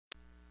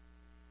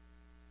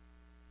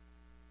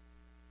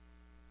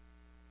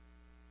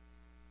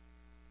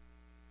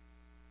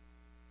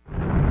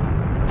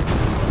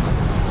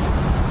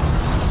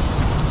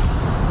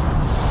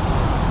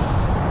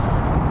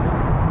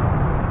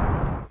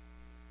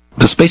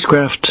The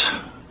spacecraft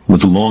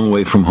was a long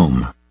way from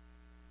home.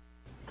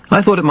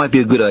 I thought it might be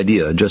a good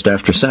idea, just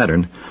after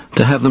Saturn,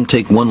 to have them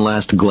take one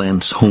last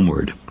glance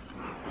homeward.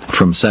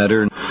 From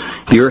Saturn,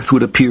 the Earth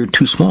would appear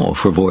too small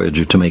for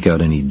Voyager to make out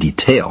any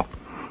detail.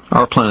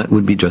 Our planet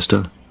would be just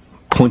a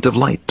point of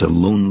light, a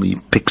lonely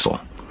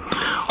pixel,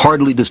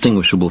 hardly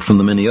distinguishable from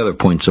the many other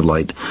points of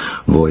light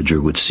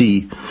Voyager would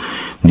see,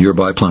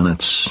 nearby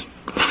planets,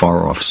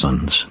 far-off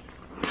suns.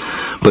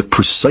 But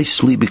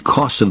precisely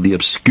because of the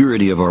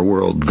obscurity of our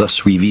world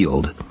thus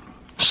revealed,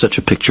 such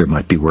a picture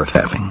might be worth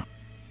having.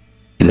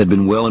 It had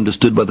been well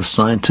understood by the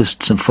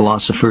scientists and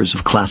philosophers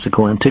of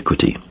classical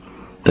antiquity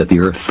that the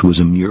Earth was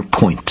a mere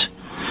point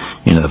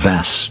in a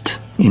vast,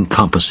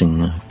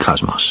 encompassing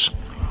cosmos.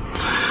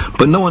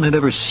 But no one had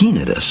ever seen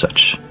it as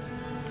such.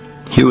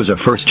 Here was our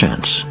first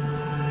chance,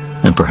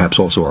 and perhaps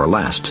also our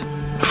last,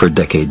 for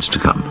decades to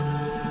come.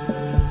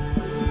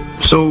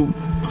 So,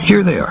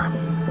 here they are.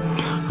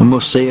 A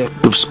mosaic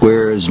of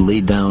squares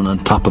laid down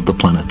on top of the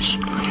planets,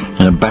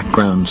 and a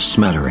background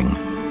smattering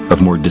of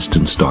more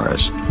distant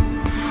stars.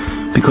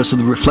 Because of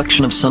the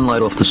reflection of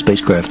sunlight off the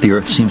spacecraft, the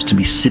Earth seems to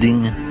be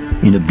sitting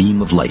in a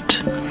beam of light,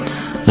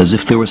 as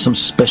if there was some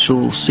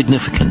special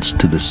significance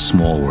to this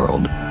small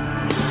world.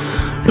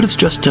 But it's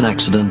just an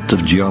accident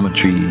of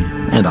geometry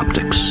and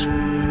optics.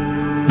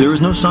 There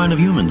is no sign of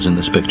humans in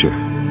this picture.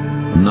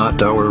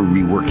 Not our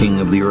reworking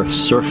of the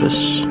Earth's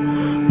surface,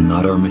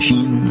 not our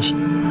machines,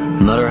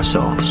 not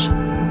ourselves.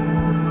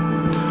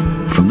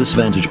 From this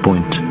vantage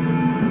point,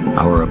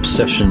 our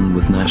obsession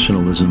with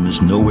nationalism is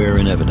nowhere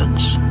in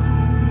evidence.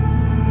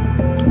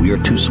 We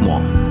are too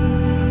small.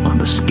 On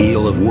the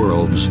scale of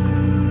worlds,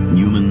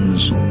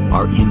 humans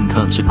are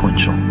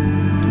inconsequential.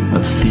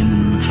 A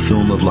thin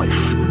film of life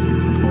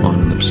on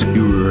an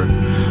obscure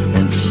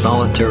and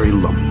solitary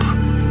lump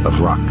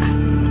of rock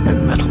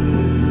and metal.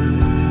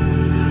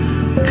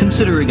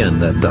 Consider again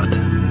that dot.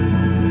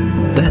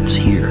 That's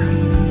here.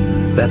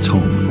 That's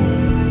home.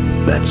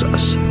 That's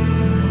us.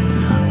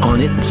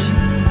 On it,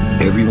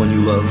 everyone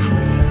you love,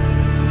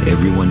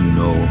 everyone you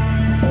know,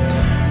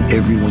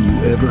 everyone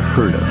you ever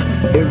heard of,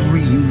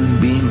 every human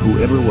being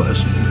who ever was,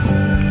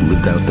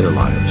 lived out their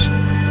lives.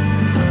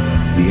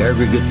 The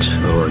aggregate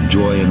of our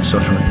joy and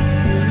suffering.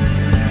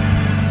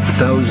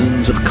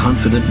 Thousands of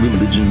confident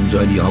religions,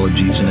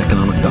 ideologies, and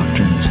economic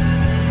doctrines.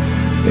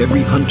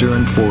 Every hunter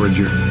and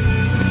forager,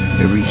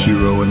 every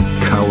hero and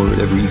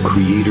coward, every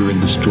creator and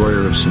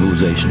destroyer of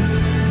civilization.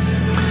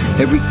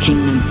 Every king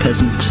and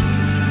peasant,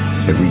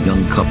 every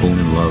young couple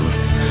in love,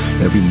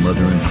 every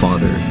mother and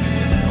father,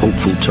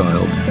 hopeful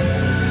child,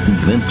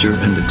 inventor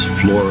and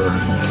explorer,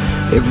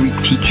 every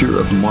teacher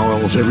of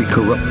morals, every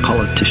corrupt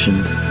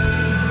politician,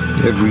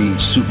 every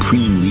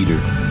supreme leader,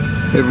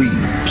 every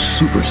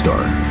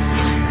superstar,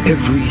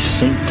 every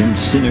saint and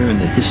sinner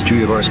in the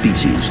history of our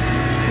species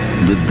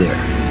lived there,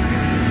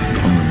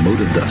 on a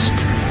mote of dust,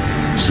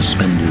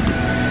 suspended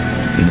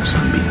in a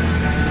sunbeam.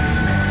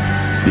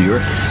 The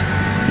Earth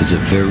is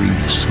a very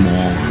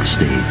small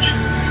stage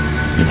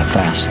in a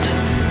vast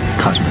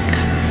cosmic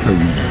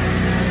arena.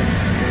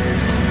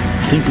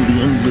 Think of the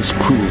endless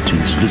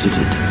cruelties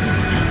visited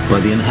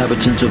by the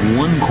inhabitants of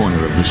one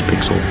corner of this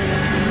pixel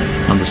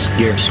on the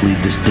scarcely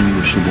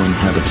distinguishable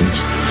inhabitants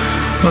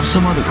of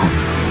some other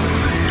corner.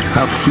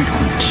 How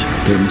frequent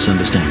their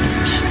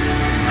misunderstandings,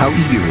 how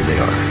eager they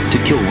are to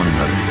kill one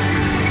another,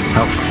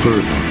 how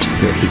fervent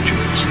their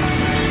hatreds.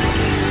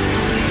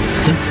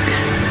 Think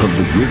of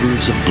the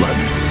rivers of blood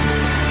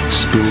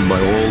spilled by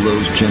all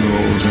those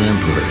generals and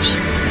emperors,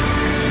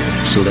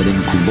 so that in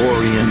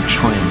glory and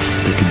triumph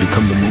they could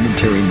become the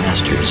momentary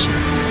masters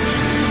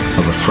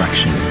of a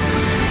fraction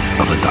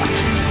of a dot.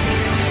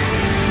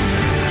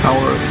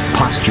 Our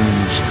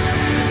posturings,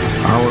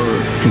 our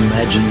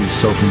imagined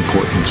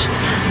self-importance,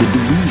 the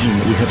delusion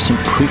that we have some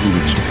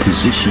privileged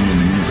position in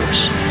the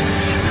universe,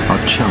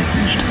 are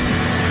challenged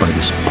by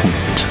this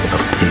point of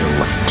pale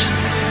light.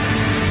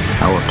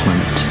 Our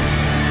planet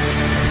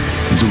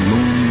is a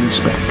lonely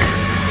speck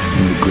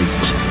in the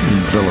great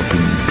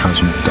enveloping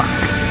cosmic dark.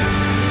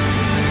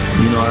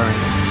 In our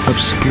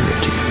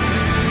obscurity,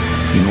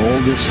 in all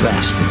this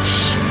vastness,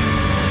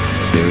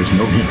 there is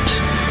no hint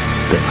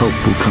that help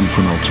will come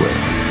from elsewhere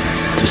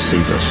to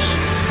save us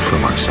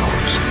from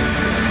ourselves.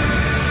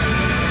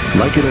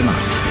 Like it or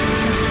not,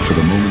 for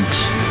the moment,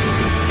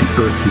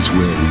 the Earth is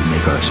where we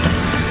make our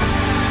stand.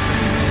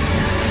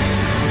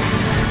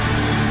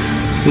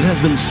 It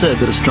has been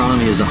said that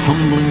astronomy is a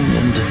humbling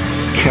and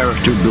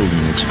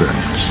character-building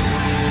experience.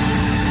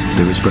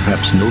 There is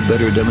perhaps no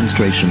better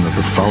demonstration of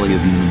the folly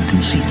of human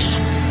conceits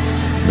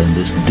than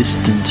this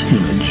distant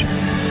image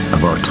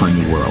of our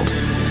tiny world.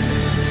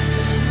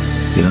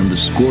 It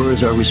underscores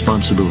our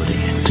responsibility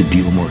to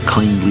deal more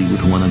kindly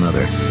with one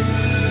another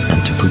and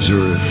to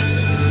preserve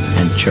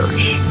and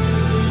cherish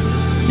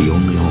the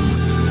only home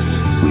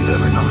we've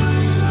ever known.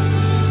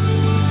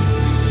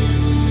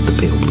 The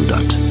pale blue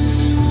dot.